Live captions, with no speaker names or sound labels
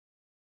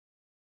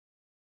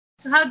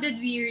So how did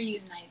we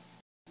reunite?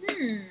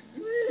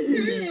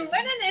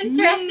 What an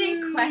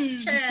interesting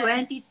question.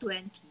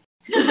 2020.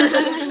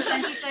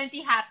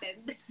 2020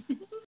 happened.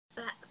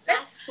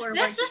 Fast forward.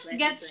 Let's just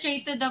get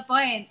straight to the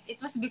point. It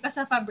was because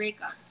of a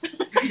breakup.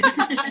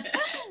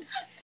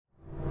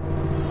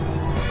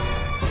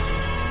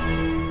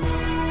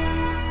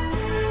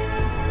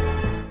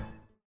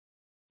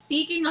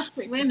 Speaking of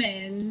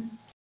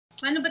women,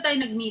 paano ba tayo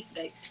nag-meet,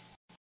 guys?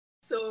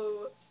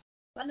 So,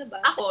 paano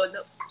ba?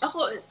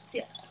 Ako,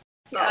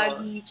 si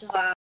Aggie,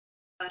 tsaka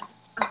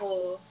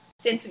ako,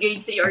 since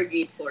grade 3 or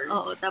grade 4.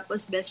 Oo,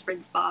 tapos best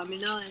friends pa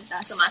kami noon.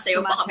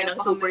 Sumasayaw pa kami ng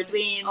Super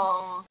Twins.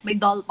 Oo, may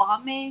doll pa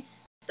kami.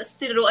 Tapos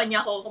tinuruan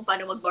niya ako kung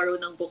paano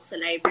mag-borrow ng book sa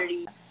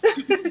library.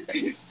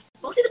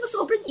 Kung sino pa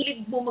sobrang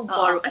hilig mo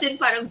mag-borrow. As in,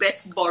 parang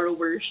best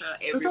borrower siya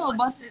every Totoo, month.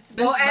 boss.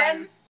 Go,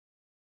 Em!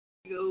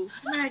 Go.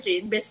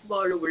 Imagine, best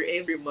borrower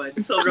every month.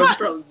 Sobrang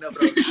proud na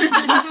proud.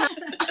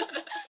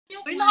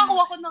 Uy,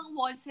 nakakuha ko ng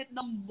one set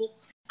ng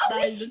books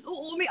dahil dun.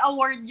 Oo, may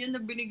award yun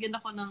na binigyan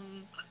ako ng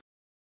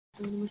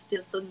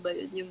Stilton ba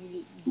yun? Yung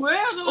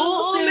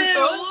Oo,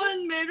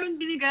 meron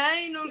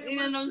binigay nung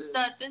in-announce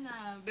natin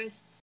na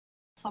best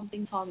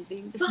something.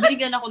 Tapos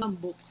binigyan ako ng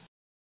books.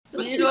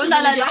 Meron,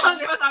 nalala ko.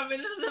 Di ba sabi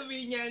na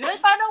sabihin niya? Well,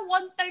 parang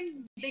one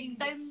time,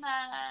 big time na...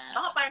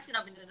 Parang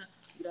sinabi nila na,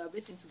 grabe,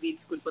 since grade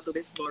school pa to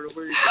best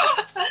borrower.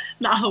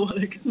 Naawa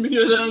lang.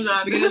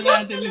 Bigyan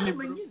natin yung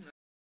libro.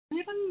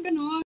 Meron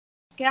gano'n.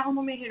 Kaya ako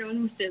mamihiro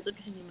ng Stilton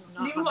kasi hindi mo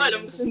nakakabili. Hindi mo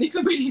alam kasi hindi ka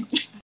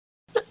binigyan.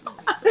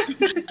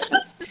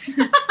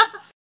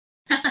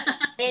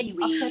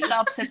 Anyway.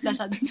 Upset na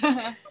siya dun sa...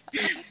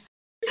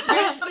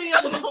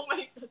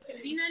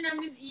 Hindi na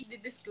namin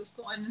i-discuss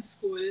kung anong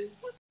school.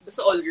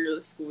 Sa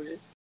all-girls school.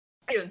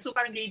 Ayun, so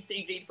parang grade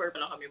 3, grade 4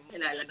 pa lang kami.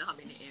 Kilala na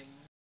kami ni M.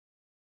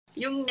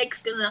 Yung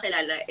next ko na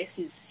nakilala is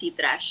si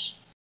Trash.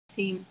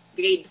 Same.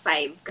 Grade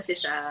 5 kasi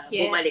siya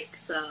bumalik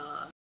sa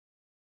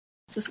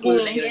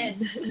school na yun.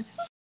 Yes.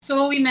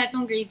 So, we met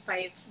nung grade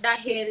 5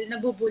 dahil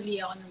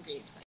nabubully ako nung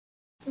grade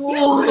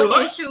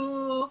 5.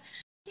 Issue!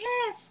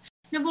 Yes!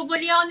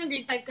 Nabubully ako nung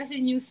grade 5 kasi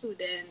new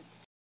student.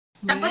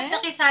 Tapos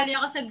nakisali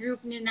ako sa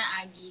group ni na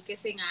Aggie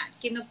kasi nga,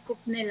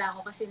 kinukup nila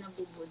ako kasi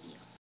nabubully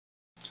ako.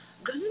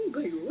 Ganun ba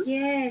yun?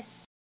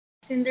 Yes.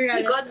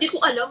 Cinderella. Oh my God, di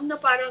ko alam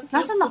na parang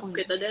nasaan ako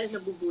kita dahil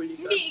nabubully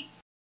ka. Hindi.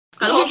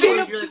 Kala ko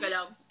cool girl ka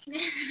lang.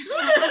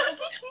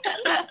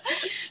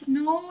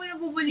 No,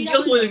 nabubully Hindi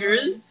ka cool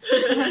girl?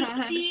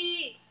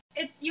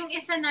 Yung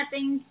isa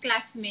nating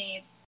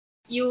classmate,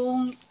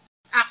 yung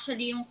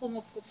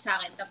kumukup sa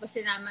akin, tapos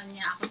sinama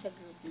niya ako sa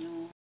group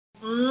niyo.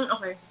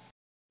 Okay.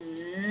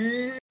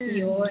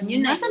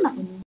 Yun na. Nasaan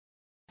ako?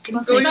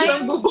 Ikaw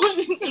yung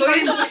bubully.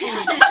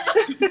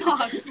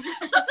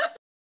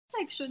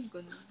 Section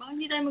ko na. Baka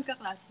hindi tayo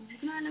magkaklase. Hindi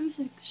ko na alam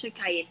sa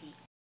Piety.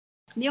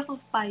 Hindi ako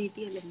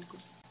piety, alam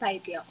ko.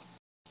 Piety ako.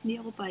 Hindi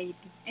ako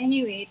piety.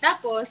 Anyway,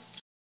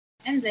 tapos,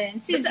 and then,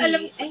 si Z,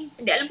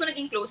 alam ko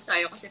naging close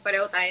tayo kasi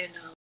pareho tayo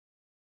ng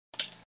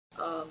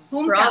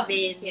hometown.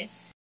 Province. Yes.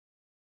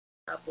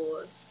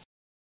 Tapos,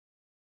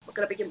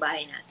 magkalapit yung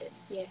bahay natin.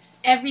 Yes.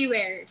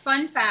 Everywhere.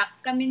 Fun fact,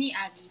 kami ni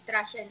Aggie,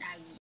 Trash and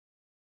Aggie.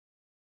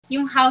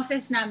 Yung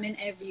houses namin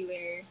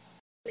everywhere.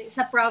 Like,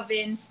 sa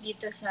province,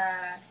 dito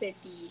sa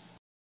city,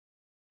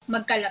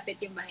 magkalapit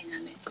yung bahay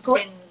namin.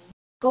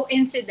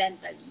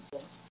 Coincidentally.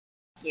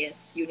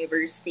 Yes,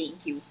 universe, thank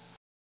you.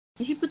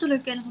 Isip ko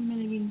tuloy kailan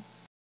kami naging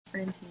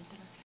friends nito.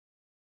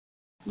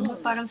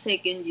 Parang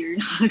second year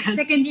na agad.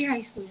 Second year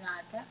high school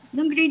na ata.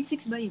 Nung grade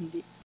 6 ba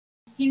hindi?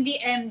 Hindi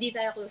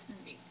tayo close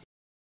ng grade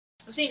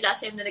 6. Kasi yung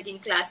last time na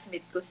naging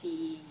classmate ko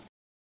si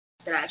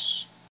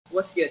Trash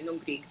was yun, nung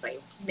grade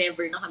 5.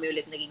 Never na kami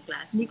ulit naging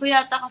classmate. Hindi ko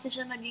yata kasi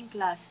siya naging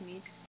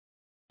classmate.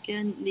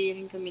 Kaya hindi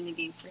rin kami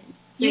naging friends.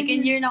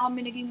 Second year na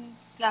kami naging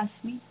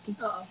classmate.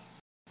 Oo.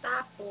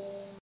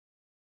 Tapos,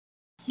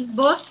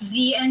 both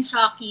Z and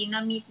Shocky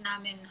na-meet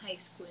namin high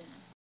school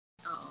na.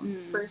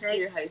 First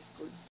year high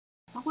school.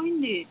 Ako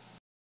hindi.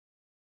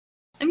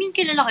 I mean,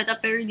 kilala kita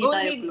pero hindi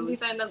tayo close. Hindi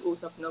tayo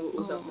nag-usap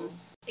mo.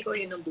 ikaw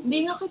yun ang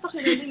Hindi nga kita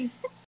kilala eh.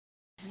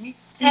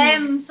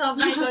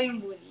 Sobrang ikaw yung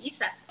bully.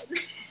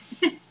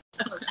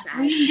 Ako sad.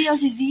 Ay, hindi ako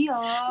si Zia.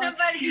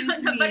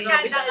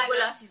 Nabarkada ka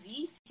wala si Z.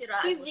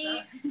 Siraan Si ko Z,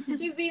 siya.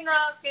 si Z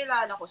na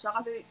kilala ko siya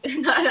kasi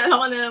naalala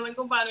ko na naman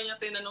kung paano niya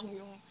tinanong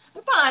yung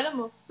ano pangalan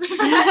mo?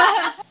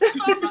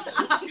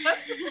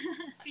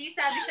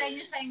 Sabi sa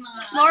inyo siya yung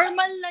mga...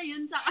 Normal na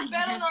yun sa kanya.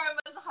 Pero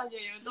normal sa kanya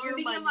yun. Kasi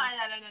hindi niya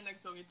maalala na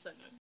nagsungit siya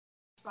nun.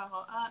 Tapos ako,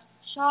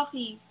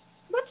 Shocky.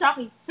 Ba't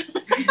Shocky?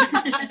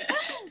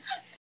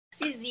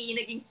 Si Z,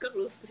 naging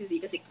close ko si Z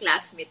kasi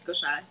classmate ko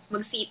siya.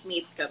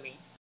 Mag-seatmate kami.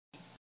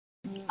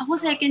 Ako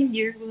second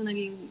year ko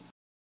naging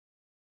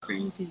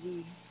friend si Z.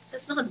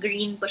 Tapos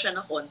naka-green pa siya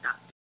na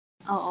contact.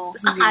 Oo.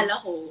 Tapos akala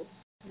ko,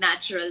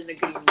 natural na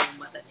green yung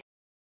mata niya.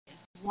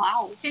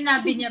 Wow.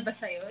 Sinabi niya ba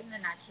sa'yo na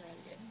natural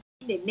yun?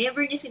 Hindi,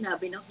 never niya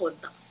sinabi na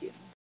contacts yun.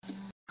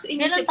 So,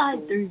 Kailan tayo?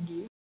 ko, Third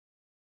year?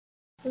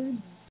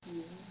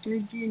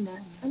 Third year na.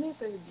 Ano yung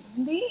third year?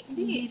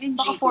 Hindi. rin.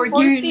 Baka Fourth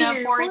fourth year na.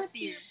 year. Fourth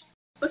year.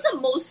 Basta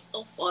most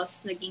of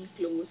us naging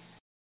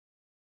close.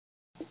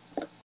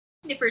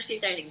 Hindi, first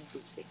year tayo naging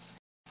close eh.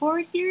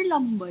 4th year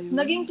lang ba yun?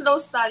 Naging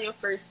close tayo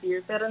first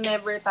year, pero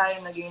never tayo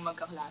naging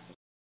magkaklase.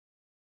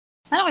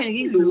 Ano kayo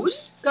naging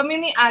close? Kami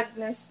ni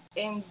Agnes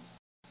and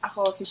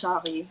ako, si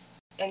Shaki,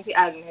 and si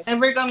Agnes.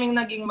 Never kaming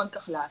naging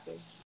magkaklase.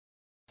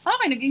 Ano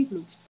kayo naging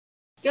close?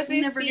 Kasi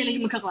never kayo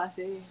naging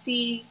magkaklase.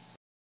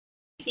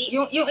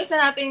 Yung isa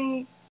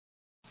nating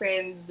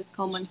friend,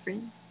 Common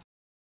friend?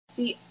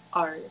 si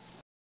R.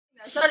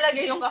 Siya talaga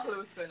yung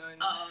ka-close ko nun.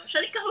 Oo.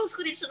 Siya ka-close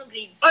ko din siya nung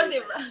grade 6. Oh,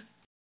 diba?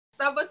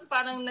 Tapos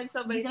parang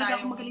nagsabay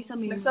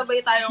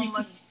Hindi tayong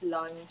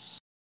mag-lunch.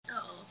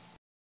 Oo.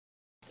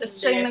 Tapos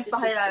siya yung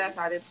nagpakilala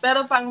sa atin.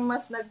 Pero pang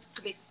mas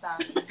nag-click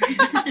tayo.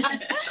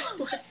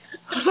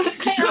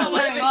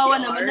 Kawawa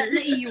naman,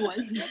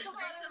 naiiwan. So,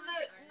 parang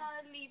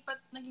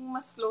nalipat, naging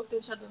mas close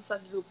din siya dun sa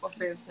group of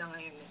friends niya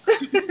ngayon.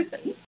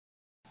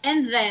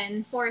 And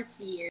then, 4th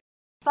year.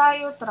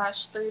 Tayo,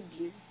 trash, 3rd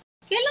year.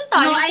 Kailan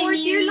tayo? No, I 4th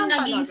mean, year lang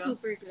naging talaga.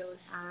 super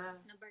close.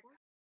 Number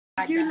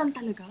 4th year lang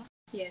talaga?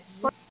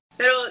 Yes.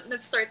 Pero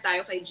nag-start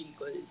tayo kay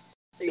G-Calls.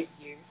 3rd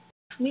year.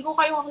 Hindi ko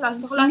kayo kaklase.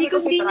 Kaklase ko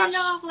si Trash.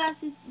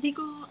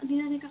 Hindi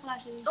na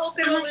nagkaklase. Oo,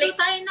 pero So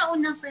tayo na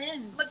unang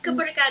friends.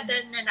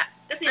 magkabarkada na.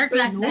 Kasi Our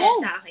class dahil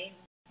no. sa akin.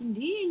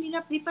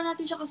 Hindi pa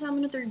natin siya kasama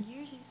no 3rd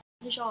year.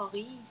 Si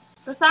Shaki.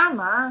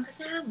 Kasama.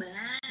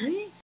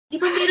 Di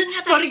ba meron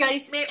nga tayo? Sorry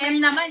guys,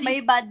 M naman may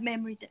bad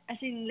memory.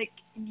 As in, like,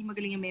 hindi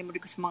magaling yung memory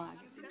ko sa mga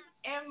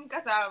M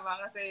kasama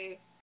kasi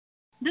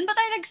doon ba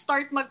tayo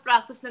nag-start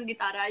mag-practice ng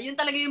gitara? Yun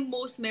talaga yung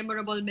most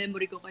memorable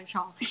memory ko kay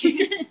Shaki.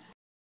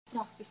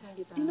 practice ng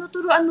gitara.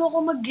 Tinuturuan mo ako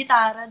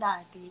mag-gitara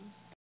dati.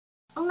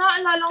 Ang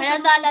naaalala ko... Kaya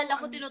naalala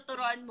ko,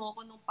 tinuturuan mo ako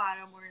nung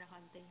Paramore na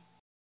kante.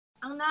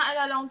 Ang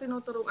naaalala kong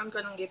tinuturuan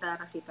ko ng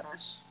gitara si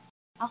Trash.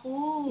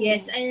 Ako.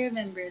 Yes, I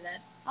remember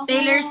that. Ako.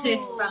 Taylor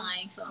Swift pa nga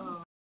yung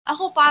song.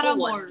 Ako,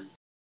 Paramore.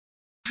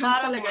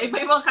 Talaga,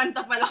 iba-ibang kanta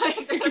pala kayo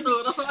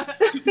tinuturo.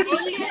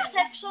 Only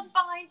exception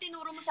pa nga yung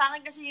tinuro mo sa akin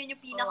kasi yun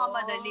yung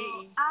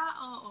pinakamadali.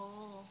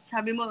 Oo.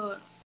 Sabi mo,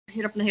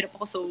 hirap na hirap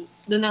ako, so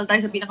doon na lang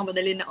tayo sa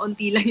pinakamadali na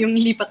onti lang yung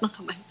lipat ng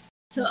kamay.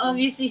 So,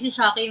 obviously, si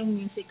Shaki yung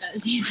musical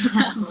dito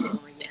sa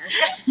amin.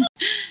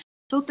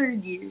 So,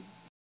 3rd year.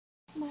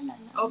 Malala.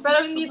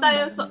 Pero hindi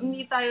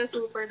tayo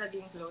super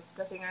naging close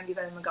kasi nga hindi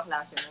tayo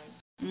magkaklase nun.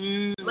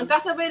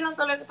 Magkasabay lang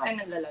talaga tayo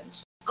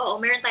nagla-lunch. Oo,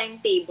 meron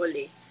tayong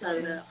table sa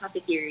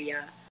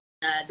cafeteria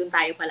na doon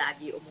tayo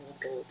palagi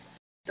umuupo.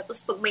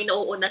 Tapos pag may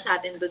nauuna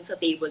sa atin doon sa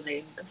table na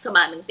yun, ang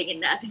sama ng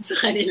tingin natin sa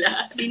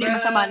kanila. Sino yung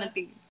masama ng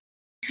tingin?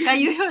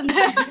 Kayo yun.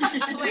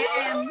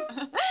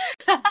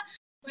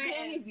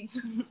 Kaya ni Z.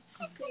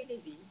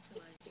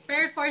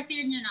 Pero 4th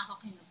year niya na ako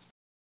kinup.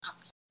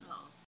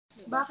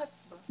 Bakit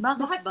ba?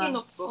 Bakit ba?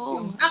 Kinup ko?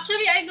 Oo.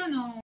 Actually, I don't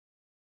know.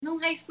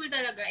 Nung high school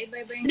talaga,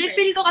 iba-iba yung Hindi, friends.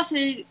 feel ko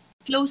kasi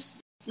close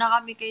na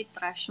kami kay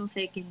Trash nung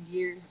 2nd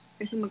year.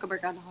 Kasi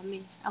magkabarkada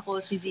kami.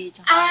 Ako, si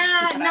Z, tsaka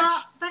si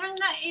Trash. Parang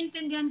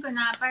naiintindihan ko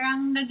na,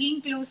 parang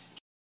naging close.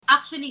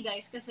 Actually,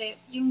 guys, kasi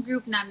yung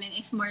group namin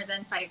is more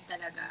than 5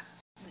 talaga.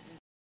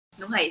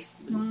 Nung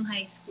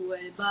high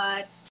school.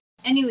 But,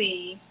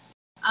 anyway,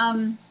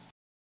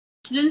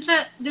 dun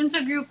sa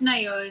group na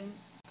yon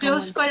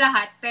close ko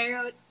lahat,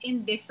 pero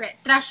in different,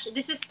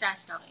 this is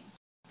trash talking.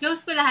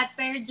 Close ko lahat,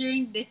 pero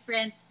during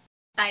different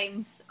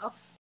times of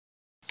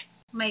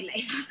my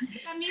life.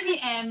 Kami ni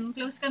M,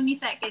 close kami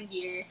 2nd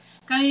year.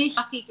 Kami ni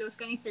Shaki, close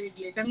kami 3rd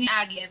year. Kami ni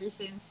Aggie ever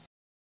since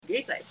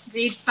grade 5.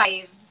 Grade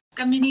 5.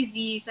 Kami ni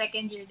Z,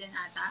 2nd year din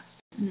ata.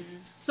 Mm-hmm.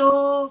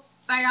 So,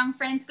 parang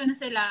friends ko na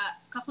sila,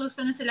 ka-close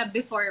ko na sila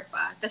before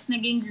pa. Tapos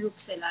naging group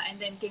sila. And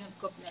then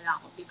kinugkop nila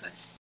ako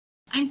because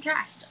I'm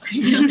trash.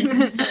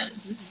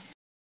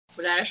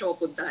 Wala na siya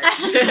mapuntahan.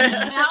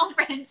 Wala akong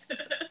friends.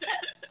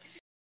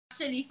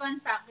 Actually, fun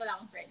fact, wala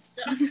akong friends.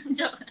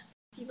 Joke.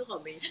 Sino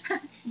kami?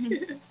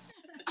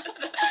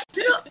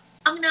 Pero,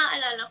 ang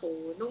naaalala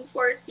ko, nung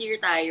 4th year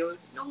tayo,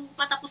 nung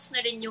patapos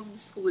na rin yung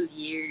school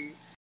year,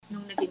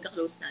 nung naging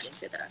ka-close natin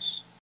si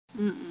Trash.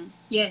 Mm-mm.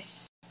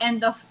 Yes.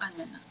 End of,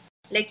 na.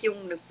 Like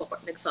yung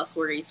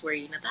nagsasworry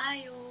na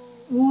tayo.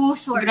 Ooh,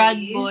 sorry. Grad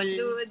ball.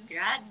 Dude.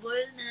 Grad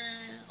ball na.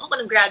 O,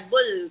 kung grad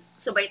ball,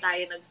 sabay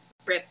tayo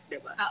nag-prep,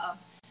 diba? Oo.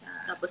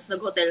 Tapos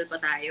nag-hotel pa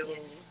tayo.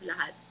 Yes.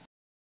 Lahat.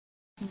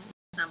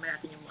 Kasama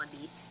natin yung mga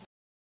dates.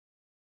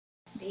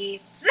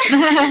 Dates.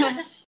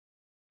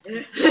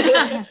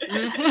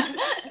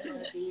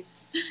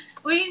 Dates.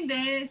 Uy,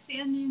 hindi.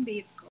 Ano yung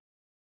date ko?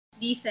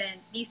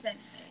 Decent.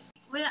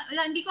 Wala,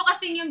 hindi ko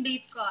kasing yung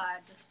date ko,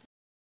 Just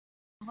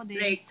Ako din.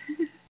 Like,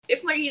 if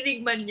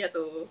marinig man niya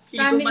to,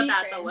 hindi ko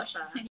matatawa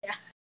siya. Yeah.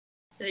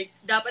 Like,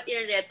 dapat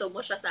irereto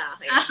mo siya sa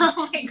akin.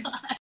 Oh my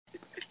God.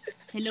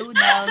 Hello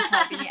daw,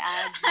 sabi ni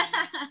Abby.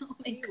 Oh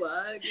my Ay,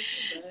 wag.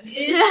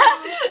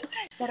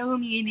 Pero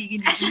humingi-hingin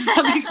din siya.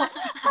 Sabi ko,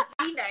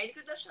 Hindi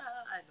ko na siya,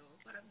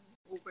 parang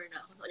over na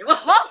ako.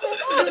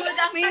 Dude,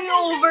 ang may tagal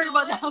over na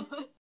ba yun.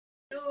 dapat?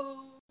 So,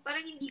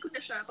 parang hindi ko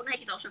na siya, pag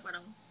nakikita ko siya,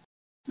 parang,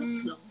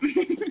 sucks lang.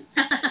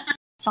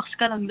 Sucks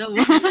ka lang daw.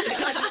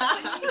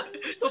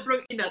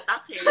 Sobrang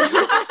inatak eh.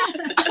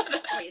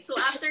 Okay, so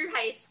after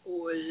high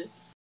school,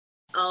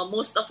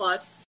 most of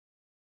us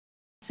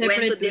went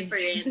to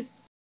different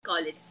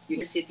college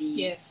universities.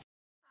 Yes.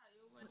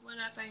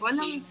 Wala tayong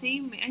Walang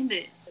same. Ay,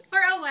 hindi. For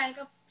a while,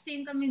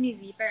 same kami ni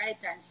Z, pero I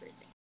transferred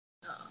din.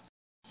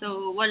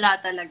 So, wala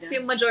talaga. So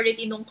yung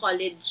majority nung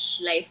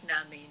college life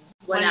namin,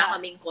 wala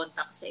kaming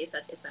contact sa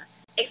isa't isa.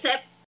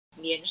 Except,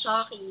 me and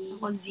Shocky,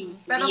 Ako, Z.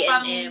 Pero Z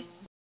pang- and M.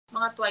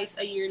 Mga twice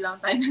a year lang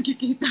tayo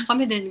nagkikita.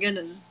 Kami din,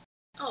 ganun.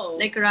 Oh.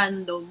 Like,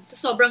 random.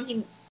 Sobrang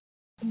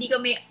hindi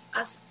kami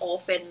as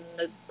often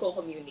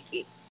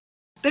nagko-communicate.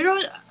 Pero,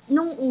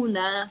 nung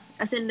una,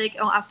 as in like,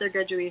 after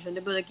graduation, di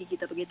ba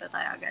nagkikita-pagkita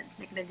tayo agad?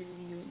 Like,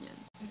 nag-reunion.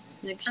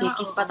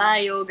 Nag-shakies pa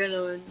tayo,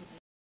 ganun.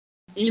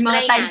 Yung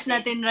mga Try times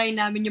natin, try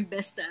namin yung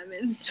best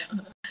namin.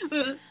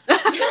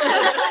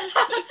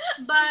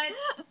 But,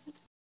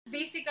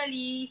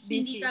 basically,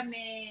 Busy. hindi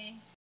kami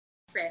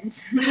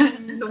friends.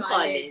 Nung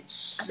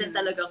college. As in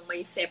talagang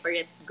may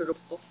separate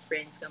group of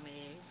friends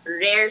kami.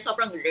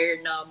 Sobrang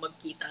rare na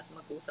magkita at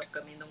mag-usap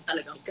kami nung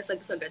talagang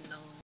kasagsagan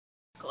ng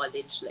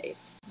college life.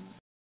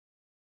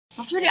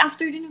 Actually,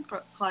 after din ng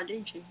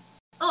college eh.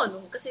 Oh,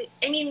 kasi,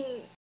 I mean,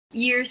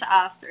 Years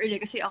after,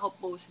 kasi ako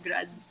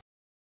post-grad.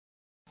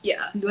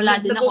 yeah. Wala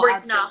din ako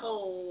Nag-work absent. na ako,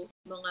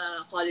 mga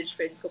college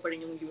friends ko pa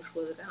rin yung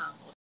usual na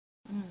hangout.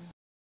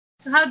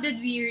 So, how did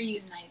we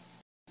reunite?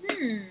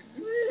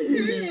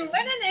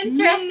 What an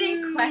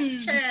interesting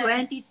question.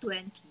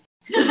 2020.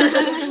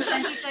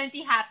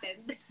 2020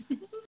 happened.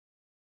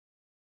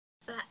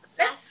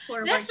 Fast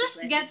forward Let's to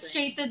just get 2020.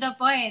 straight to the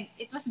point.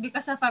 It was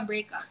because of a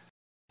breakup.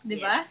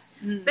 Diba? Yes.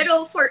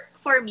 Pero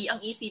for me, ang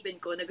isipin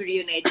ko,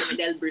 nag-reunite kami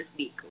dahil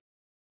birthday ko.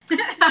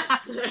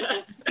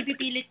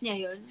 Ipipilit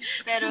niya yun.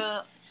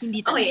 Pero,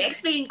 hindi talaga. Okay,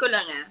 explain ko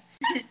lang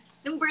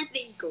Nung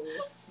birthday ko,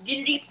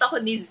 ginreet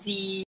ako ni Z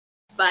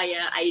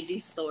via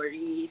IG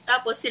story.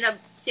 Tapos,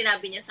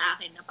 sinabi niya sa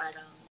akin na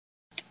parang,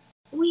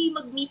 uy,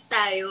 mag-meet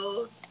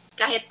tayo.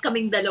 Kahit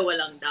kaming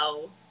dalawa lang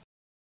daw.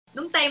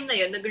 Nung time na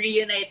yun,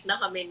 nag-reunite na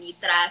kami ni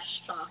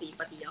Trash, Shocky,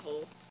 pati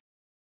ako.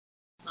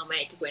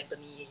 Mamaya ikikwento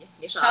ni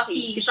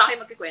Shocky. Si Shocky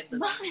magkikwento.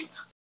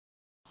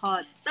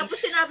 Hot.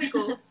 Tapos sabi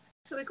ko,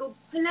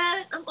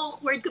 hala, ang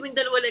awkward kaming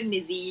dalawa lang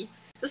ni Z.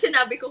 So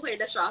sinabi ko kay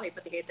Shocky,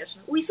 pati kay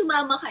Trash, uy,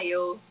 sumama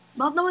kayo.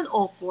 Bakit naman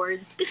awkward?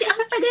 Kasi ang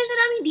tagal na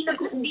namin hindi Hindi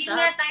nag-uusap.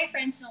 na tayo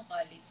friends nung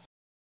college.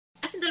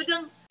 As in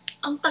talagang,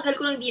 ang tagal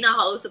ko lang hindi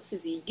nakakausap si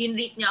Z.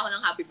 Ginreet niya ako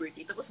ng happy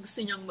birthday. Tapos gusto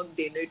niyang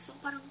mag-dinner. So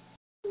parang,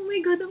 oh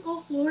my God, ang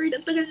awkward.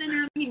 Ang tagal na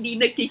namin hindi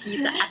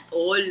nagkikita at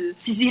all.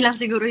 Si Z lang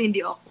siguro hindi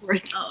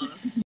awkward. Oo.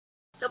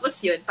 Tapos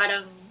yun,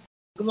 parang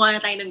gumawa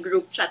na tayo ng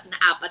group chat na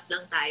 4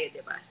 lang tayo,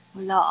 di ba?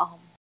 Wala ako.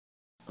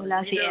 Wala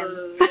si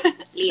M.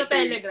 Sa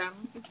Telegram.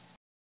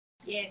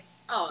 Yes.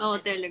 Oo.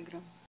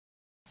 Telegram.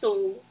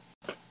 So,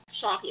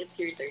 Shocky, it's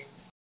your turn.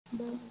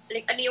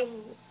 Like, ano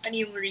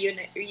yung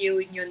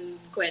reunion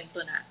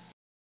kwento na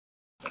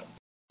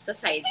sa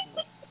side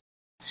mo?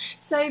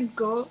 Side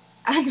ko,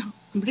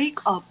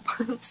 Break up.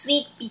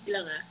 Sneak peek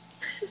lang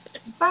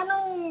paano,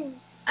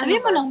 Sabi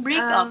mo lang, break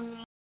up.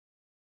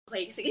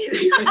 Okay, sige.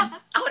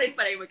 Ako rin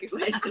pala yung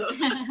magkikwento.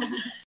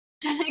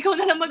 Ikaw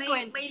na lang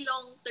magkwento. May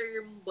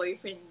long-term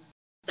boyfriend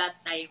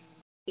that time,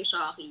 si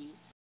Shocky.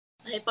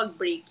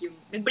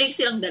 Nag-break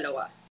silang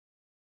dalawa.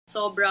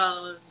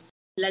 Sobrang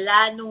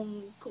lala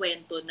nung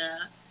kwento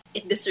na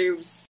it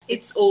deserves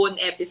its own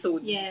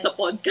episode Yes. sa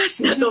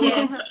podcast na to.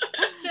 Yes.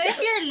 So, if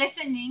you're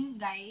listening,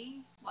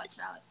 guy, watch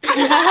out.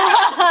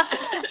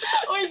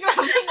 Uy,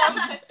 grabe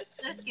naman.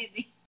 Just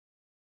kidding.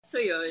 So,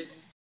 yun.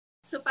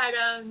 So,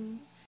 parang,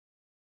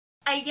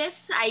 I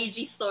guess sa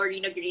IG story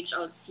nag-reach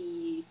out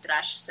si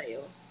Trash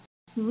sa'yo.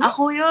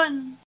 Ako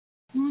yun.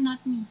 No,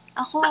 not me.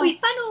 Ako. Wait,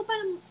 paano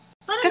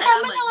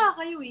Kasama nalaman? na nga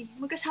kayo eh.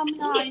 Magkasama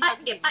na Hindi,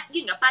 kayo.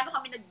 yun nga, paano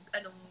kami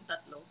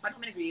tatlo? Paano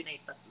kami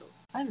nag-reunite tatlo?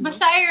 Ano?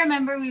 Basta I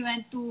remember we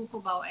went to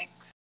Cubao X.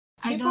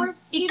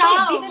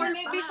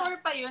 Before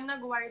pa yun,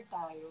 nag-wired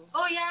tayo.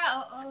 Oh, yeah.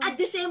 Oo. At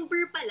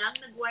December pa lang,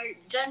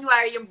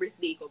 January yung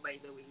birthday ko, by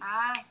the way.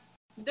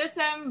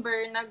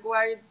 December,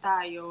 nag-wired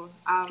tayo.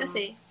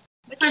 Kasi,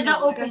 For the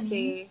opening.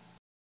 Kasi,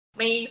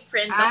 May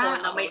friend ako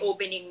na oo. may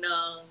opening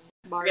ng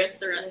bar,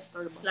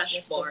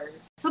 restaurant/bar.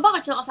 so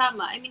bakit siya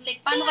kasama? I mean, like,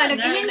 paano Kaya kayo nga,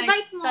 nag-reunite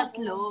in-invite mo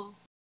tatlo?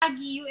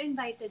 Aggie, you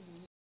invited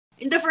me.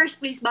 In the first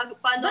place, paano?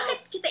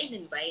 Bakit kita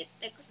in-invite?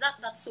 Like, was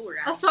that's so Oh,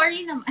 random.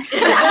 sorry naman.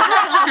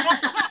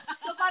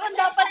 So, parang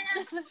dapat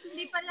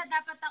Hindi pala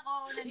dapat ako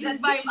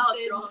Invite out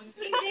wrong.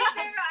 Hindi,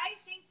 pero I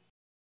think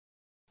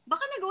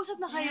baka nag-usap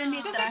na kayo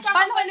ni Kasi Trash. Paano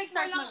kayo kakabalik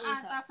nag-start lang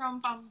mag-usap? ata from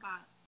Pampa.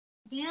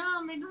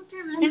 damn, I don't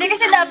remember. Hindi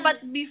kasi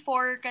dapat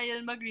before kayo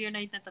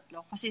mag-reunite na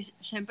tatlo. Kasi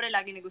syempre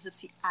lagi nag-usap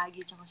si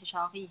Aggie tsaka si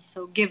Shocky.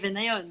 So, given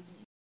na yon.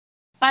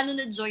 Paano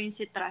na-join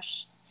si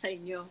Trash sa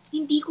inyo?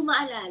 Hindi ko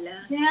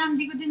maalala. Damn,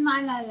 hindi ko din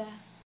maalala.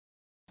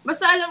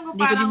 Basta alam ko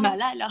Hindi ko din parang,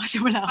 maalala kasi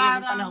wala ako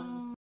ng panahon.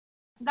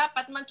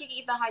 dapat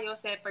magkikita kayo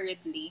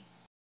separately.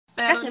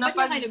 Pero Kasi ba't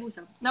nga kayo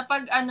nag-usap?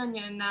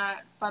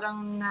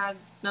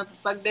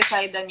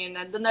 napag-decide nyo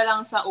na doon na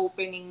lang sa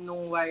opening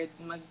nung ward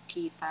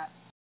magkita.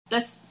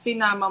 Tapos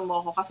sinama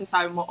mo ako kasi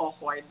sabi mo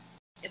awkward.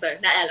 Ito,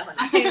 naalala ko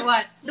na. Okay,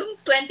 what? Noong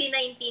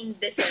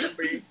 2019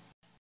 December,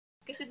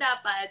 kasi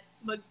dapat,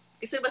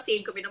 kasi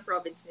basahin kami ng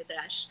province ni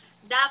Trash,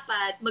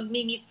 dapat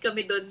magmi-meet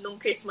kami doon nung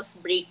Christmas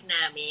break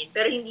namin.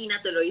 Pero hindi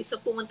natuloy.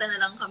 So, pumunta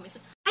na lang kami sa...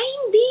 Ay,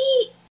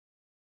 hindi!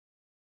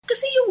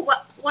 Kasi yung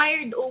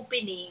wired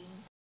opening,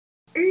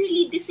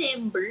 early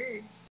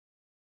December.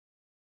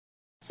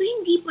 So,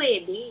 hindi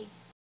pwede.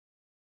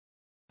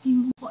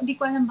 Hindi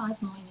ko alam bakit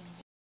mo yun.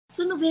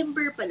 So,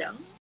 November pa lang?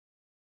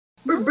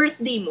 Or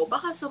birthday mo?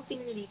 Baka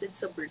something related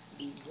sa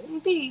birthday mo?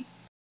 Hindi.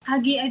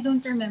 Hagi, I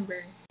don't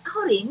remember.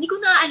 Ako rin, hindi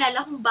ko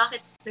naaalala kung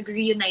bakit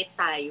nag-reunite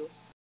tayo.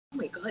 Oh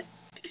my God.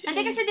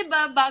 Hindi kasi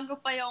diba, bago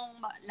pa yung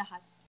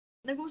lahat.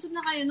 Nag-uusap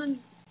na kayo nun.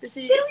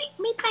 Kasi... Pero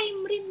may time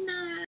rin na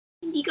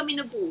hindi kami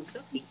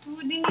nag-uusap.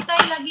 Hindi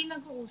tayo lagi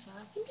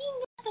nag-uusap. Hindi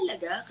nga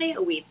talaga. Kaya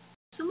wait.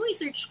 Gusto mo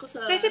i-search ko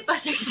sa... Pwede pa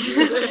search.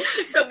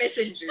 sa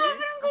Messenger.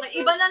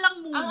 Okay, iba na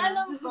lang muna. Ang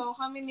alam ko,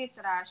 kami ni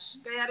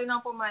Trash, kaya rin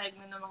ako pumayag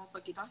na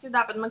makipagkita. Kasi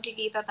dapat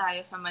magkikita tayo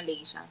sa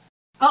Malaysia.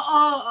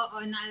 Oo,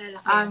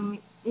 naalala ko.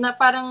 Na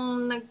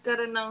parang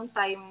nagkaroon ng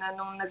time na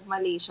nung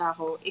nag-Malaysia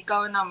ako,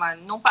 ikaw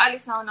naman, nung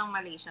paalis na ako ng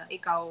Malaysia,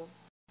 ikaw,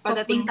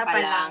 padating Papunta pa pa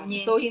lang. lang,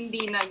 yes. So,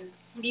 hindi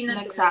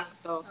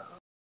nagsakto. Oo.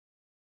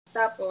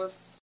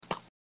 Tapos,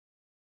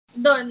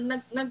 doon,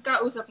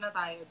 nagkausap na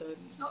tayo doon.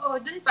 Oo,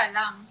 dun pa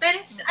lang.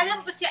 Pero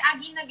alam ko si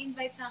Agi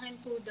nag-invite sa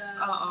akin to the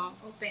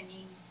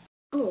opening.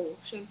 Oo,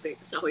 syempre.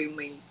 Kasi ako yung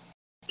may...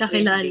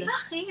 Kakilala.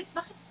 Bakit?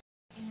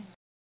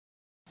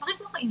 Bakit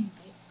mo ka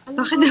in-invite?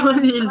 Bakit naman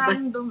in-invite?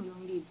 Random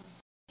lang, di ba?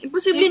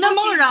 Imposible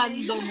namang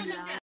random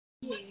lang.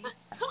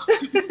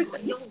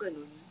 Hindi ako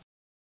ganun.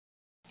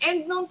 And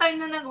nung time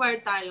na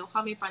nag-wire tayo,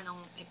 kami pa nung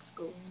ex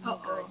ko. Oh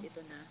my God,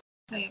 ito na.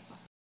 Kaya pa.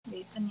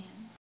 Wait, ano yan?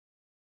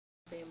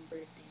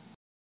 November 10.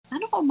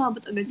 Ano ka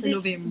umabot agad sa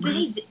November?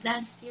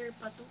 Last year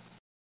pa to.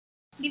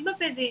 Di ba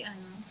pwede,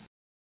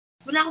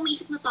 Wala akong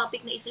maisip na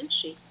topic na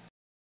i-search eh.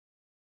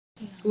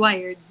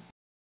 Wired.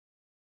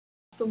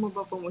 Gusto mo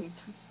ba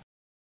pumunta?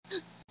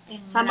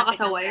 Sama ka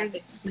sa Wired.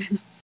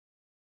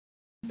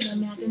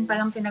 Dami natin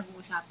palang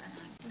pinag-uusapan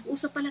natin.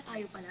 Nag-usap pala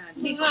tayo pala.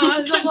 Hindi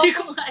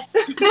ko nga.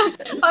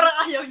 Parang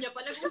ayaw niya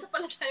pala. Nag-usap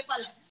pala tayo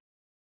pala.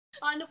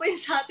 Paano pa yung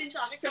sa atin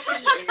siya?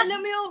 Alam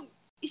mo yung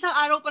isang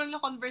araw pa lang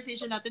na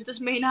conversation natin, tapos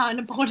may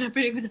hinahanap ako na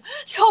pinag-usap.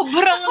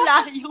 Sobrang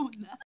layo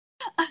na.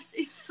 As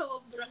in,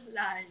 sobrang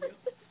layo.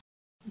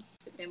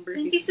 September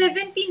 15.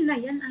 2017 na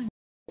yan,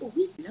 Oh,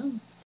 wait lang.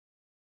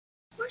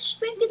 March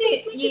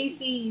 20.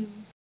 YCU.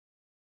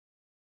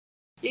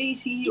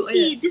 ACU,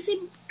 Hindi,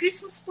 December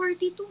Christmas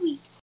party to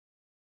eh.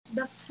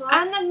 The fuck?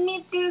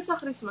 Nag-meet kayo sa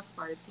Christmas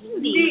party?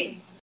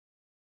 Hindi.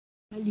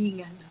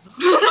 Malingan.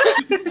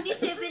 Hindi,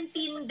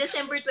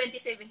 December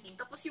 2017.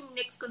 Tapos yung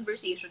next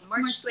conversation,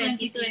 March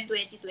 23,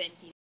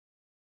 2020.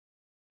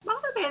 Baka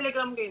sa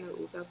Telegram kayo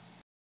nag-usap?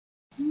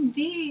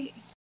 Hindi.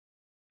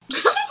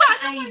 Sa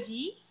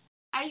IG?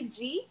 IG?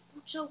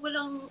 Pucha,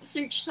 walang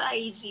search sa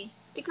IG.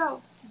 Ikaw?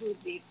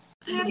 Wait.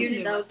 Figure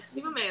it out.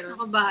 Di ba meron?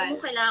 Ako Ano bahal.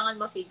 mo kailangan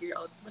ma-figure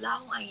out?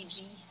 Wala akong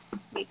IG.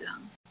 Wait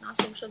lang.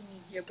 Naka-social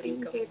media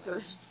break Okay, ako.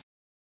 Trash.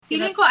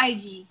 Feeling ko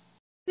IG.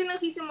 Kasi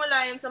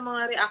nagsisimula yan sa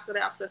mga react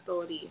sa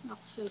story.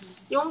 Actually.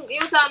 Yung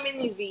sa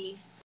amin ni Z,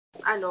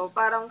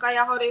 parang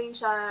kaya ko rin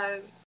siya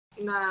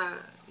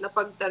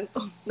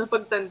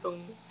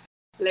napagtantong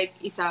like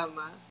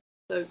isama.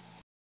 So,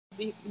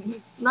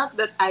 not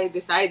that I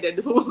decided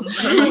who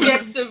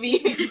gets to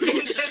be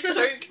in the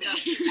circle.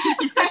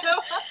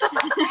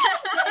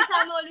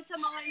 Naisama ulit sa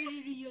mga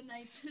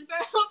i-reunite.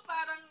 Pero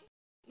parang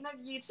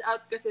nag-reach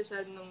out kasi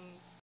siya nung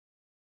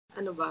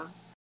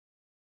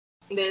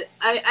Hindi,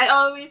 I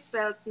always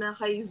felt na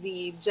kay Z,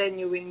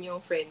 genuine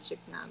yung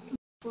friendship namin.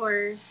 Of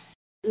course.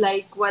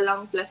 Like,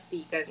 walang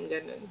plastikan,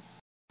 ganun.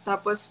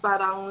 Tapos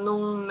parang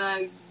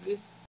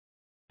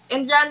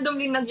and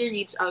randomly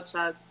nag-reach out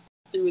siya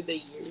through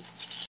the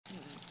years.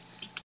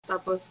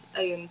 Tapos,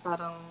 ayun,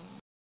 parang,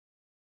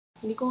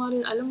 hindi ko nga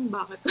rin alam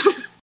bakit.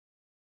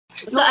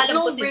 So,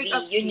 alam ko si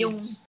breakup Z,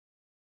 yun stage.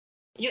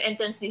 yung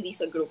entrance ni Z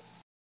sa group.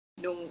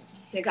 Nung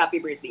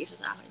nag-happy birthday siya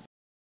sa akin.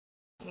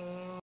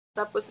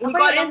 Tapos, Ako hindi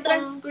ko yung alam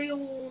entrance ko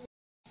yung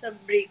sa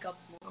breakup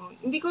mo.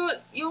 hindi ko,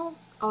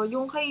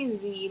 yung kay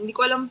Z, hindi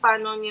ko alam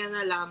paano niya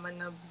nalaman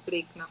na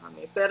break na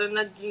kami. Pero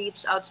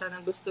nag-reach out siya na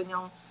gusto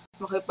niyang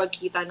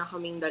makipagkita na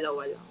kaming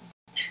dalawa lang.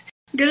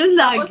 Ganun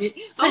lagi.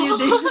 Sa'yo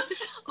din.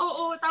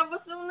 Oo,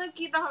 tapos nung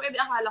nagkita kami,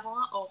 akala ko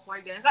nga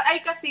awkward.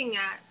 Ay, kasi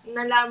nga,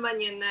 nalaman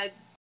niya na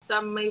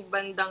sa may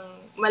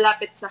bandang,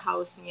 malapit sa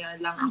house niya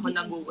lang ako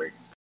nag-work.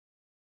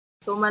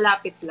 So,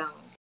 malapit lang.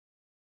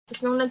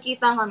 Tapos nung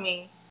nagkita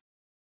kami,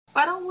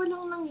 parang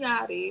walang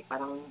nangyari.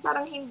 Parang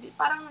hindi,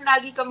 parang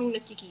lagi kaming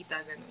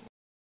nagkikita, ganun.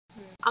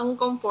 Ang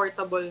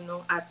comfortable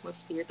nung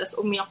atmosphere. Tapos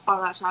umiyak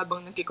pa nga siya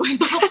habang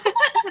nagkikwento.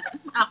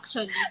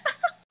 Actually.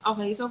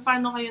 Okay, so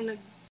paano kayo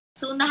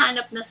So,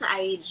 nahanap na sa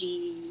IG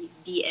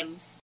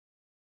DMs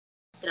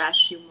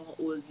Trash yung mga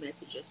old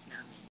messages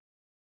namin.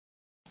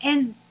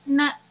 And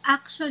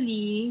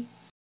actually,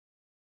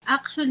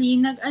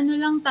 nag-ano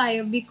lang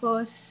tayo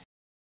because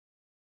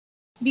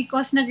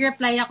because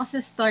nag-reply ako sa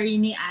story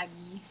ni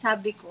Aggie.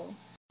 Sabi ko,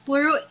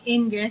 puro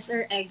ingress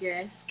or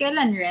egress.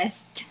 Kailan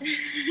rest?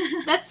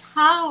 That's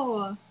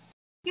how.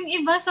 Yung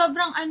iba,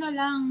 sobrang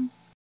lang.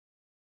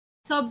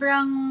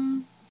 Sobrang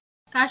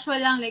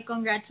casual lang, like,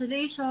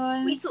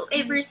 congratulations. Wait, so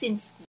ever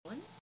since noon?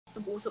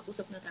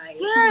 Nag-uusap-usap na tayo?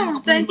 Yeah,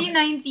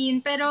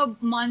 2019, pero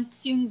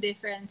months yung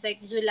difference.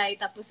 Like, July,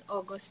 tapos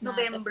August na.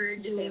 November,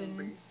 tapos June.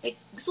 December. Like,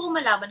 gusto ko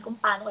malaman kung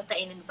paano kita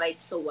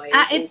in-invite sa Wired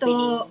Ito.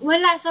 opening.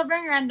 Wala,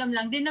 sobrang random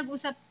lang. Din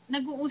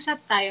nag-uusap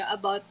tayo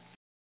about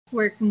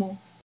work mo.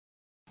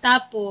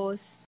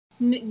 Tapos,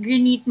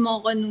 greet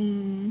mo ako nung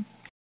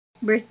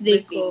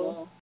birthday ko.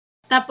 Mo.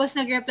 Tapos,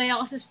 nag-reply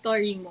ako sa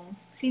story mo.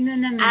 Sino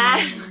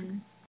naman?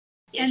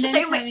 Yeah, And then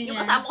siya sabi yung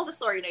niya, kasama ko sa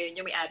story na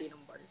yun, yung may-ari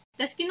ng bar.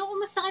 tapos,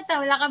 kinukumusta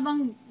kita. Wala ka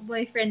bang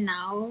boyfriend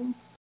now?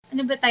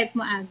 Ano ba type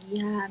mo, Aggie?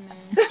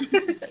 Hammer.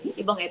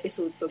 Ibang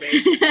episode to,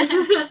 guys.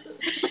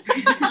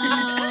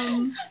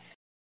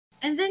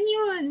 And then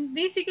yun,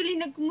 basically,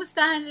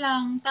 nagkumustahan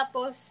lang.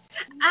 Tapos,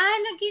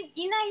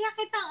 inaya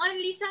kitang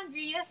only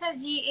sangria sa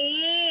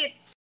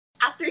G8.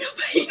 After the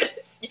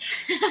finals.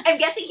 I'm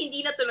guessing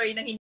hindi natuloy.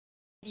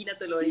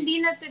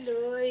 Hindi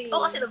natuloy.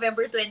 Kasi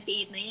November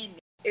 28 na yan.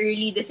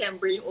 Early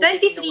December yung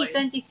opening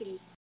 23.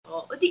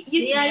 Oh,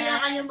 yun Niyaya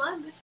nga. ka naman.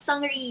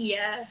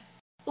 Sangria.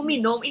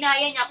 Uminom.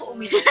 Inaya niya ako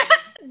uminom.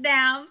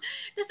 Damn.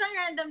 Tapos ang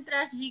random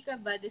trash G ka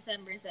ba,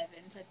 December 7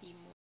 sa team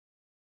mo?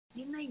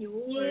 Yun na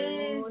yun.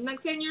 Yes.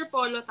 Nag-senior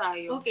polo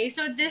tayo. Okay,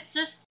 so this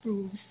just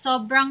proves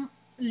sobrang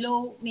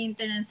low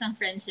maintenance ang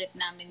friendship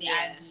namin ni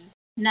Yeah. Aggie.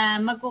 Na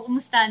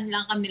magkukumustahan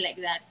lang kami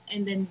like that.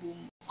 And then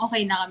boom.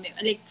 Okay na kami.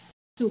 Like,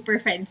 super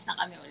friends na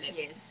kami ulit.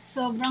 Yes.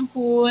 Sobrang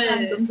cool.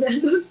 Random.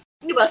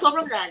 Di ba?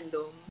 Sobrang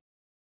random.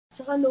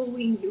 Tsaka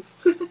knowing you.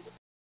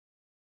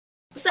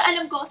 Basta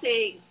alam ko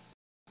kasi,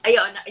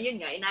 ayun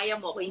nga, inaya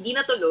mo ako. Hindi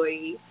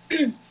natuloy.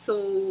 So,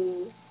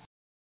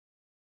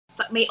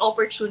 may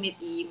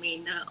opportunity, may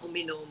na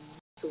uminom.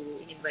 So,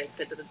 in-invite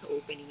ka doon sa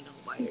opening ng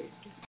Wired.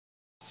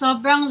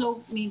 Sobrang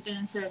low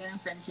maintenance talaga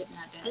ng friendship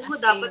natin. Alam mo,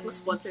 As dapat in,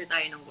 ma-sponsor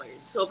tayo ng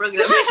Wired. Sobrang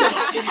lamig sa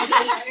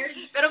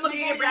pero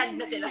mag-rebrand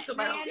na sila. So,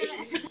 parang okay.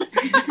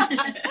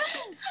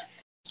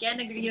 Kaya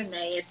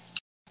nag-reunite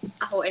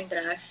ako and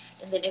Trash.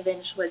 And then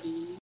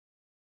eventually,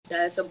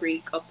 dahil sa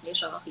breakup ni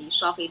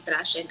Shocky,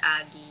 Trash, and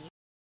Aggie.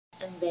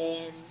 And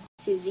then,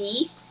 si Z.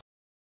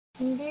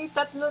 Hindi,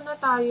 3 na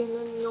tayo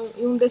nun.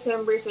 Yung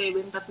December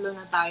 7, 3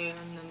 na tayo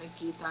na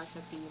nagkita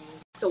sa team.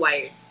 Sa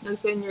Wired.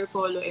 Nag-senior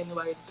polo and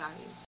wired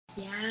tayo.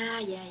 Yeah.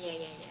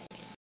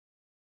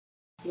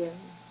 Yan.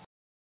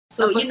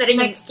 So, Tapos yun na rin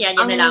yung next, kaya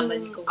niya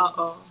nalaman ko.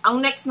 Oo. Ang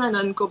next na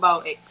nun,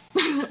 Cubao X.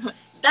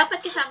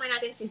 Dapat kasama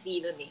natin si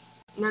Z nun eh.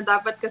 Na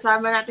dapat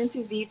kasama natin si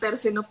Z, pero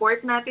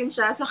sinupport natin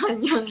siya sa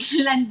kanyang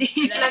Landi.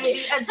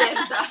 landi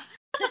agenda.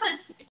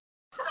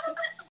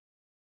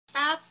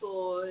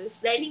 Tapos,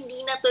 dahil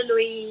hindi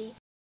natuloy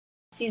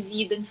si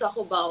Z dun sa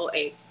Cubao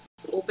X,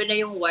 open na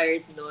yung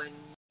Wired nun.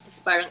 Tapos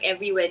parang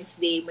every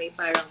Wednesday may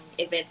parang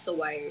event sa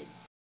Wired.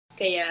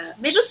 Kaya,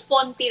 medyo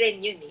sponty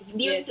rin yun eh.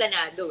 Hindi yung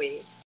planado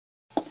eh.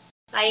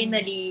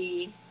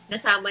 Finally,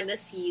 nasama na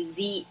si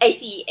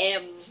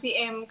M. Si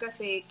M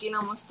kasi,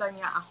 kinamusta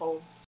niya ako.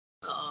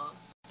 Oo.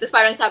 Tapos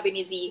parang sabi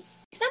ni Z,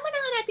 isama na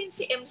nga natin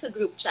si M sa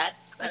group chat.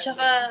 At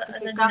saka,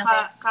 Kasi ano din ako,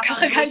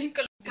 kakagaling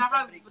ko lang din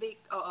sa break. kaka-break,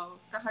 oo.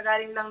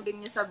 Kakagaling lang din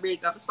niya sa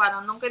breakup. Tapos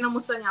parang nung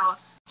kinamusta niya ako,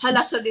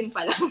 hala siya din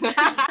pala.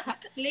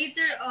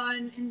 Later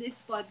on in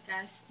this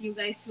podcast, you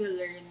guys will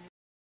learn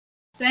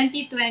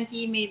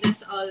 2020 made us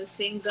all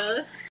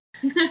single.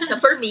 So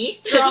for me,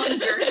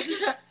 Stronger.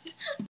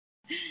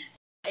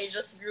 I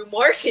just grew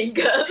more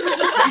single.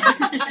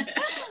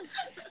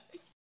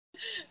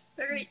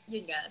 Pero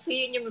yun nga. So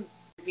yun yung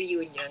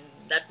reunion.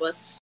 That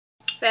was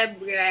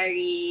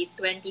February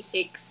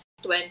 26,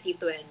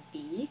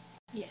 2020.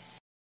 Yes.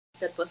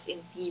 That was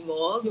in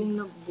Timog. Yung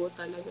nabuo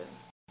talaga.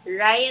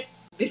 Right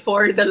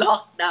before the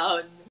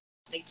lockdown.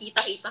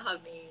 Nagkita-kita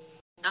kami.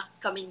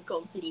 Kaming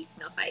complete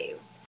na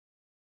 5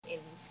 in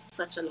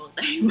such a long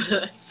time.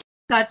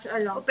 Such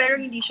a long.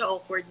 Pero hindi siya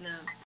awkward na.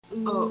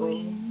 Oo.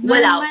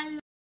 Normal.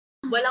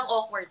 Walang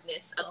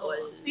awkwardness at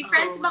all. May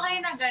friends ba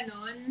kayo na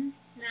ganun?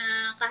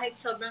 Na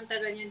kahit sobrang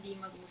tagal nyo di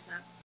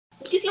mag-usap?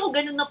 Kasi ako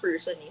ganun na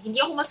person eh.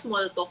 Hindi ako mas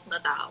small talk na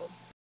tao.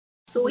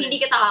 So,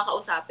 hindi kita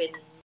kakausapin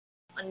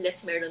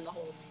unless meron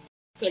akong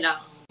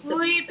kailangan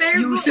sabihin. Uy, sa'yo. pero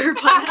User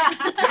pala.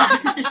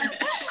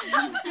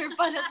 User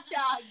pala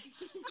siya.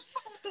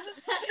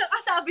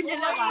 Kasabi niya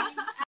lang ah.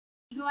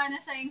 gawa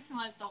na sa yung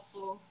small talk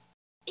ko.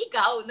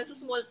 Ikaw,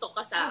 nagsusmall talk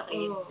ka sa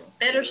akin. Oo.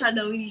 Pero siya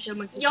daw, hindi siya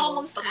Hindi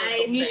ako magsusunod. mag-small Ay,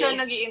 talk Hindi siya sa'yo.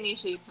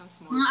 nag-i-initiate ng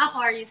small. Mga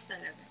Aquarius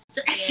talaga.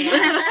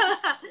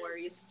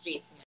 Aquarius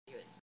straight niya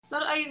yun.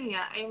 Pero ayun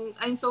nga,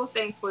 I'm so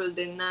thankful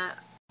din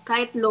na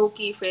kahit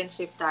low-key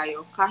friendship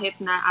tayo, kahit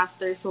na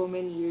after so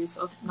many years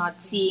of not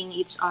seeing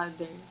each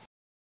other,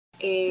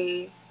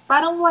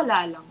 parang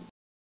wala lang.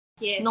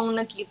 Yes. Nung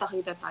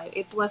nagkita-kita tayo,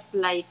 it was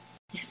like,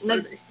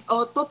 Yesterday.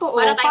 totoo.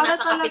 Para tayo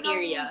nasa talagang-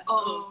 cafeteria.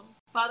 Oo.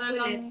 Para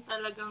Ulit. lang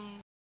talagang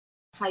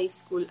high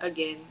school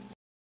again.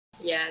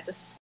 Yeah,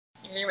 tas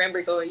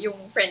remember ko,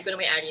 yung friend ko na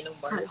may-ari ng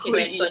bar, Ako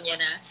kinuwento niya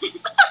na,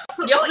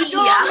 hindi ako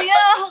iiyak.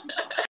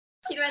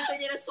 Kinuwento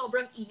niya na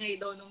sobrang ingay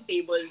daw nung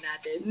table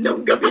natin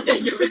nung gabi na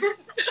yun.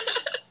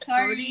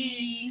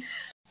 Sorry.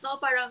 So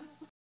parang,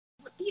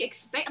 what do you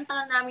expect? Ang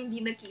tagal namin hindi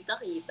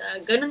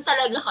nagkita-kita. Ganun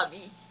talaga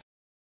kami.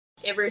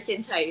 Ever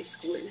since high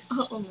school.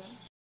 Oo.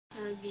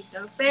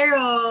 Dito.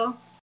 Pero,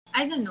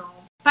 I don't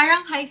know.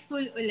 Parang high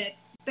school ulit.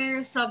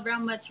 Pero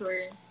sobrang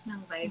mature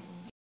ng vibe.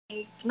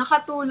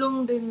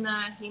 Nakatulong din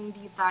na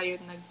hindi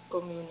tayo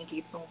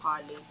nag-communicate nung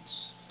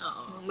college.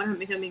 Oo.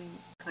 Marami kaming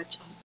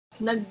catch up.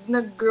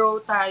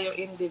 Nag-grow tayo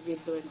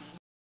individually.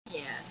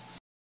 Yeah.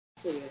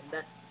 So yun,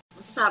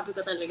 masasabi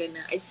ko talaga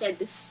na, I've said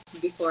this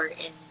before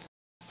and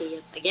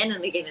say it again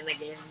and again and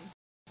again.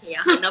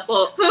 Iyakan na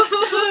po.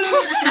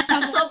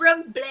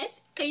 Sobrang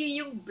blessed. Kayo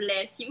yung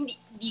blessed. Yung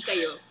di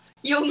kayo.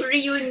 Yung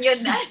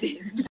reunion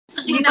natin.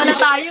 Hindi pala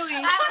tayo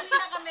eh. Hindi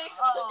na kami.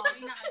 Oo.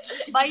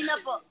 Bye na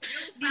po.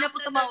 Hindi na po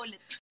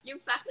tumaulit.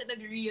 Yung fact na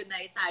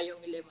nag-reunite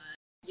tayong 5,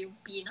 yung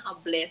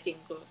pinaka-blessing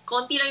ko.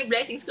 Konti lang yung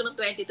blessings ko ng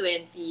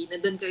 2020.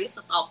 Nandun kayo sa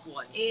top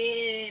 1.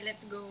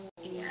 Let's go.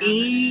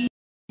 Yeah.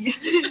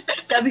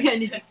 Sabi nga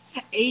ni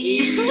Zeke.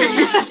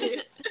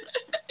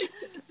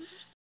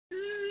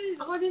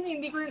 Ako din,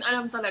 hindi ko rin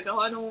alam talaga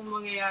kung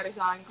anong mangyayari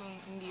sa akin kung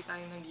hindi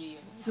tayo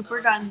nag-reunion. Super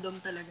random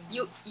talaga.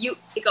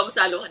 Ikaw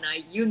masalo ka na,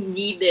 you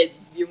needed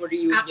yung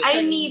reunion.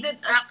 I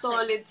needed a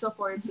solid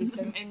support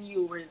system and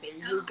you were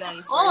there. You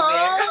guys were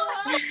there.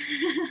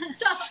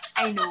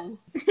 I know.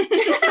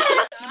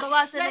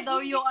 Nabawasan na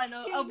daw yung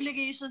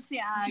obligations ni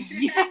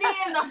Aggie. Hindi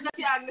enough na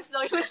si Agnes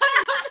daw yun.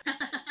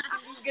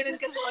 Hindi ganun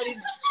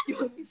ka-solid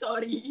yung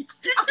sorry.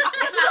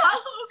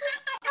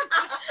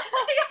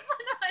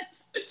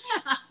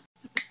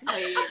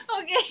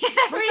 Okay.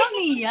 We're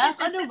umiyak?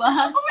 Ano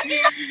ba?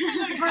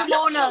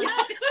 Hormonal.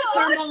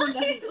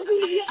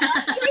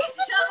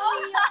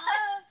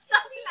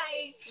 Stop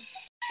lying.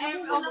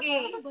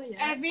 Okay.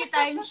 Every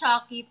time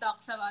Shocky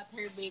talks about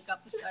her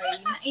breakup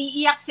story,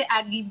 naiiyak si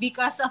Aggie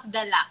because of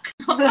the lack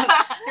of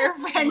her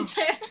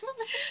friendship.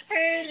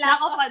 Her lack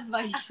Lack of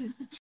advice.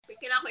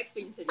 Kailangan ko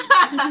explain sa'yo.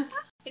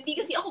 Hindi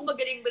kasi ako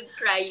magaling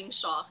mag-crying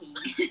Shocky.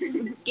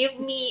 Give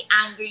me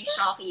angry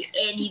Shocky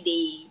any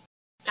day.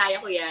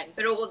 Kaya ko yan.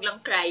 Pero wag lang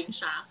crying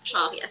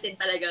Shocky. As in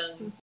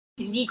talagang,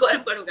 hindi ko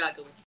alam kung ano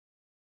gagawin.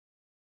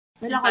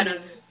 Wala ko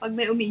din. Pag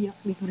may umiyak,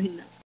 hindi ko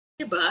rin na.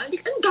 Diba?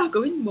 Like, anong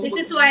gagawin mo?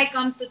 This is why I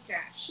come to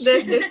trash.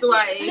 This is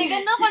why. Hindi,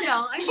 ganda ko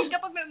lang. I mean,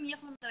 kapag may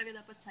umiyak naman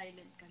talaga, dapat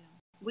silent ka lang.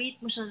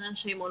 Wait mo siya na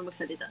siya yung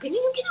magsalita. Ganyan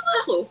yung ginawa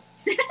ko.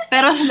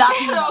 Pero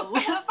laki daw.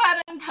 Pero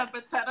parang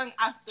dapat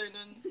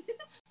afternoon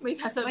may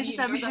sasabihin.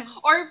 May sasabihin.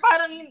 Or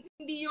parang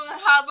hindi yung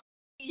habang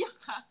iyak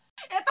ka.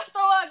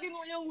 Tawagin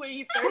mo yung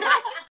waiter.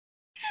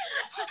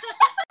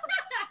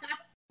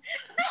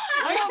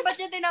 Ano, ba't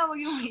niya tinawag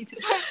yung waiter?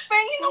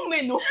 Pengin ng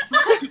menu.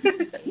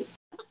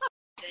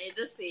 Can I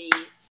just say,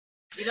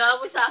 ginawa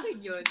mo sa akin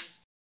yun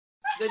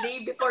the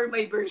day before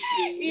my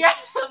birthday. Yeah.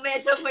 So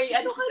medyo may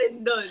ano ka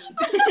rin dun.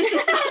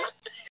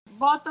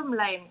 Bottom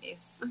line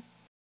is,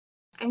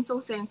 I'm so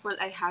thankful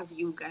I have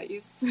you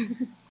guys.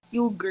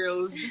 You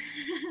girls.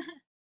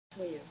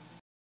 So yun.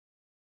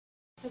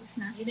 Tapos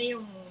na. Yun na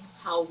yung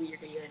how we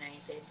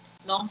reunited.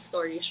 Long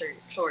story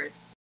short,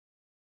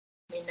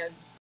 may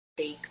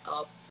nag-break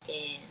up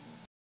and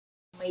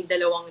may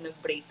dalawang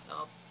nag-break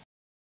up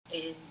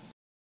and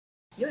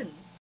yun.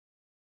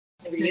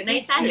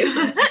 Nag-reunite tayo.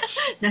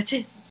 That's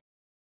it.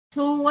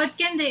 So, what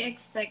can they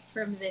expect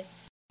from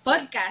this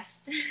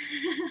podcast?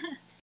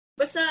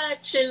 Basta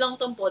chill lang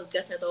tong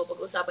podcast na to.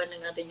 Pag-usapan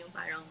lang natin yung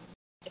parang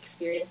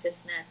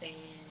experiences natin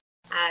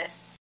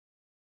as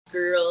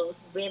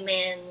girls,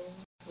 women,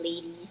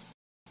 ladies,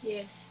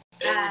 Yes.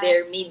 in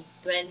their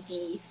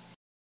mid-20s.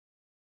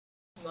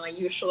 Mga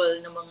usual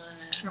na mga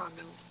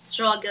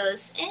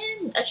struggles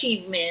and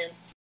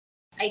achievements.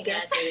 I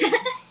guess.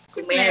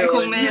 Kung meron.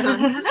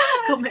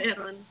 Kung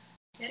meron.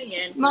 Pero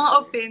yan. Mga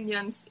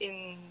opinions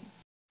in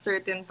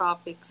certain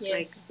topics Yes.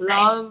 like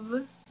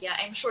love. Yeah,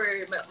 I'm sure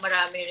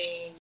marami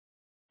rin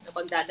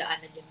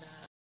napagdadaanan yun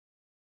na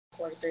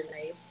quarter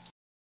life.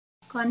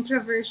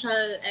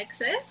 Controversial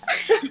exes?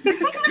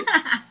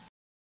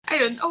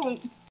 Ayun,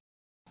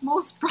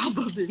 most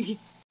probably.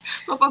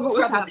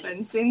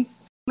 Mapag-uusapan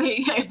since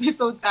may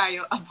episode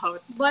tayo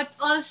about. But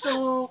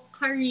also,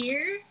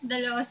 career,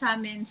 dalawa sa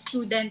amin,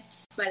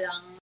 students pa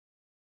lang.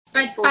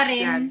 Pa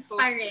rin.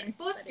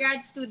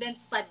 Post-grad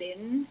students pa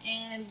din.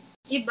 And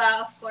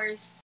iba, of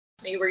course,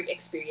 May work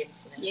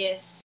experience na.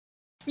 yes.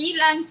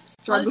 Freelance.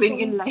 Struggling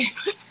also, in life.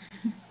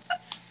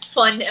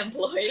 Fun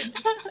employed.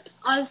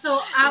 Also,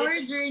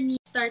 our journey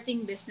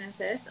starting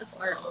businesses of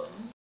our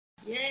own.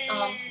 Yay!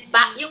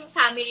 Yung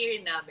family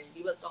rin namin,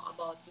 we will talk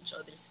about each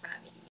other's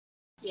family.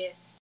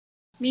 Yes.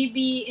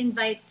 Maybe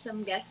invite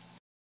some guests,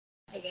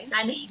 I guess.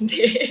 Sana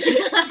hindi.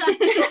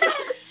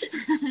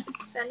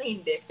 Sana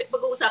hindi.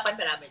 Pag-uusapan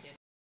pa namin yun.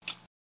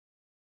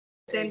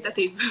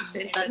 Tentative.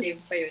 Tentative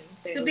pa yun.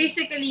 So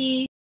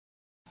basically,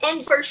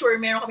 and for sure,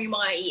 meron kami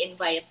mga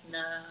i-invite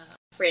na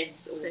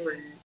friends over.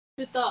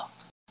 to talk.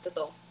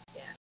 Totoo.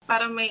 Yeah.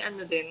 para may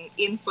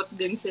input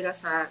din sila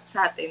sa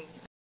atin.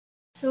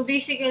 So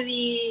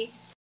basically,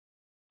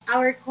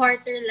 our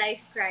quarter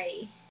life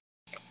cry.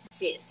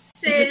 Sis.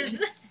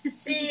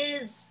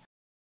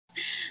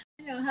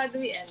 How do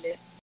we end it?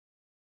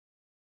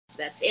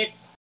 That's it.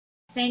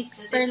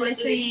 Thanks for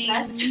listening.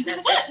 That's it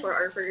for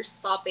our first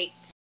topic.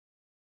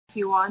 If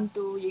you want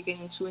to, you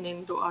can tune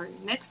in to our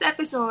next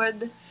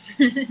episode.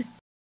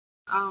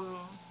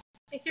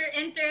 If you're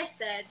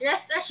interested,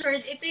 rest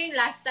assured, ito yung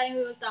last time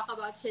we will talk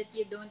about shit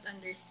you don't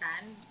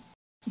understand.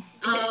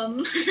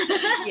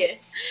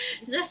 Yes.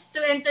 Just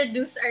to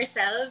introduce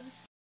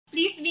ourselves.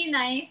 Please be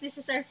nice. This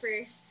is our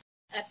first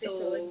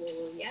episode.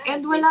 So, yeah.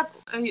 And wala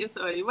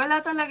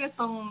talaga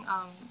tong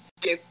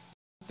script.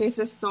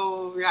 This is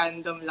so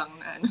random lang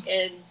na.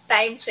 And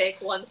time check,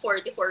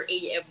 1:44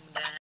 a.m.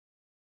 na.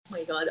 Oh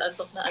my God,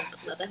 antok na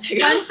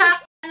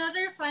talaga.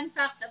 Another fun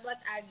fact about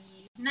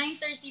Aggie,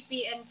 9:30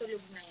 p.m.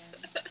 tulog na yun.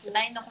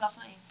 9 o'clock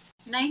na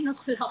 9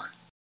 o'clock.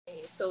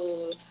 Okay,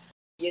 so,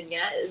 yun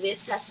nga.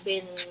 This has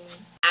been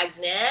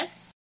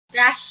Agnes,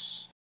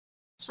 Rash,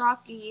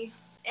 Shocky,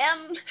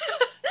 M,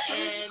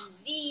 and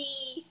Z.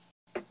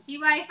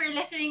 Bye for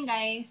listening,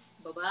 guys.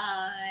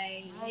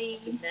 Bye-bye. Bye.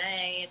 Good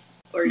night.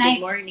 Or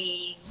Night. good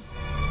morning.